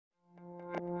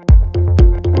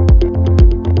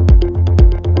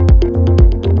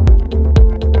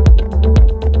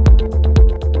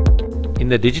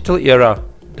the digital era,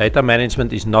 data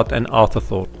management is not an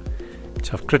afterthought.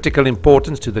 It's of critical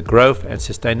importance to the growth and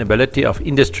sustainability of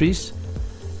industries,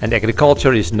 and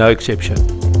agriculture is no exception.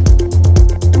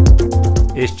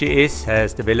 SGS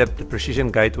has developed the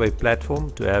Precision Gateway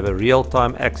platform to have a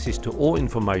real-time access to all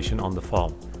information on the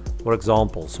farm. For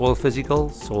example, soil physical,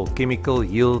 soil chemical,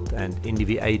 yield and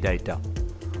NDVI data.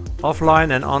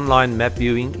 Offline and online map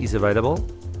viewing is available.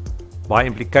 By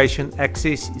implication,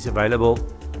 access is available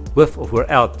with or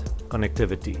without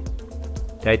connectivity.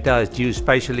 Data is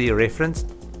geospatially referenced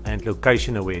and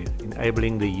location aware,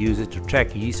 enabling the user to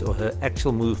track his or her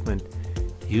actual movement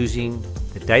using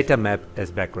the data map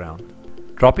as background.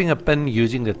 Dropping a pin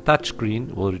using the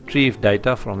touchscreen will retrieve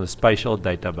data from the spatial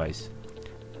database.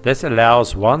 This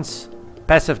allows once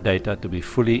passive data to be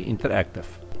fully interactive.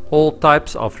 All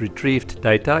types of retrieved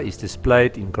data is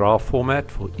displayed in graph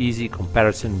format for easy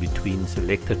comparison between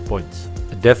selected points.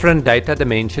 A different data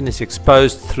dimension is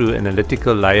exposed through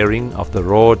analytical layering of the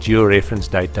raw georeference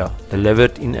data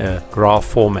delivered in a graph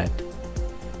format.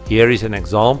 Here is an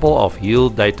example of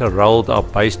yield data rolled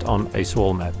up based on a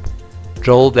soil map.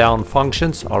 Drill down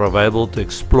functions are available to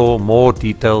explore more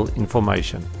detailed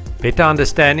information. Better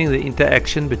understanding the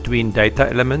interaction between data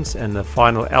elements and the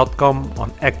final outcome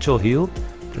on actual yield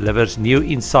delivers new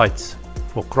insights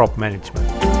for crop management.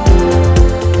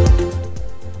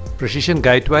 Precision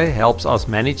Gateway helps us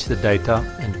manage the data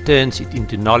and turns it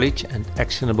into knowledge and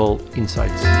actionable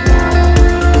insights.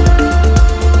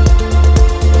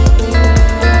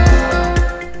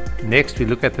 Next, we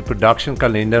look at the production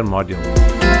calendar module.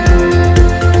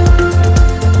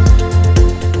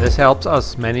 This helps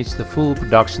us manage the full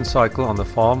production cycle on the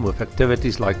farm with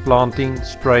activities like planting,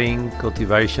 spraying,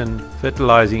 cultivation,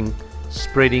 fertilizing,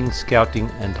 spreading, scouting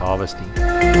and harvesting.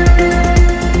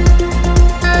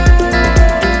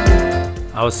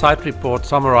 Our site report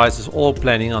summarizes all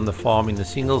planning on the farm in a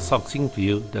single succinct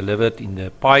view delivered in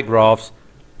the pie graphs,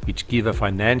 which give a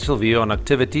financial view on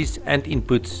activities and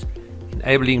inputs,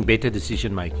 enabling better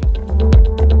decision making.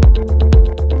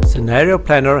 Scenario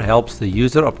Planner helps the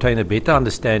user obtain a better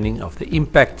understanding of the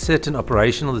impact certain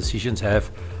operational decisions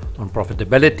have on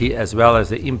profitability, as well as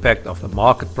the impact of the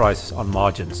market prices on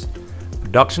margins.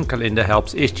 Production Calendar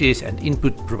helps SGS and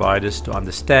input providers to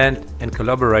understand and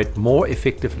collaborate more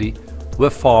effectively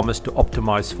with farmers to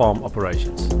optimize farm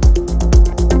operations.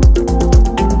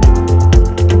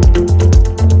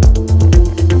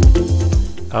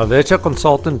 Our Virtual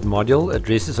Consultant module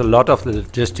addresses a lot of the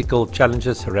logistical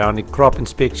challenges surrounding crop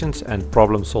inspections and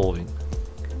problem solving.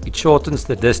 It shortens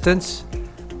the distance,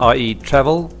 i.e.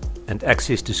 travel and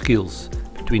access to skills,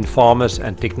 between farmers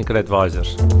and technical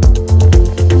advisors.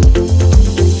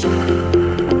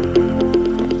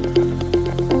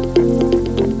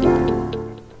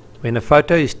 When a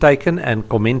photo is taken and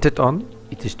commented on,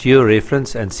 it is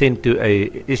geo-referenced and sent to a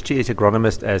SGS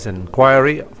agronomist as an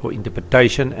inquiry for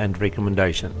interpretation and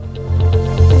recommendation.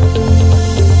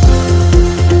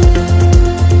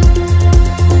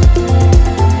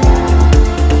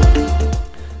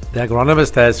 The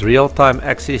agronomist has real-time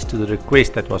access to the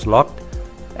request that was logged.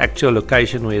 The actual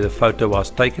location where the photo was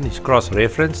taken is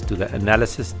cross-referenced to the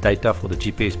analysis data for the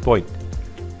GPS point,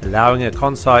 allowing a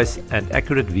concise and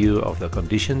accurate view of the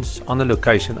conditions on the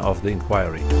location of the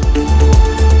inquiry.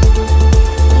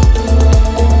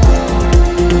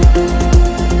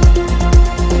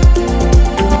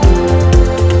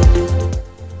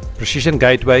 Precision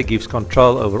Gateway gives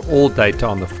control over all data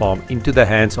on the farm into the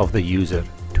hands of the user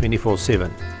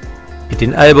 24/7. It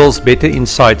enables better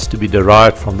insights to be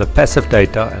derived from the passive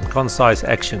data and concise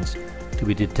actions to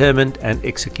be determined and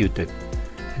executed.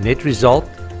 A net result,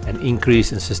 an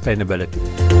increase in sustainability.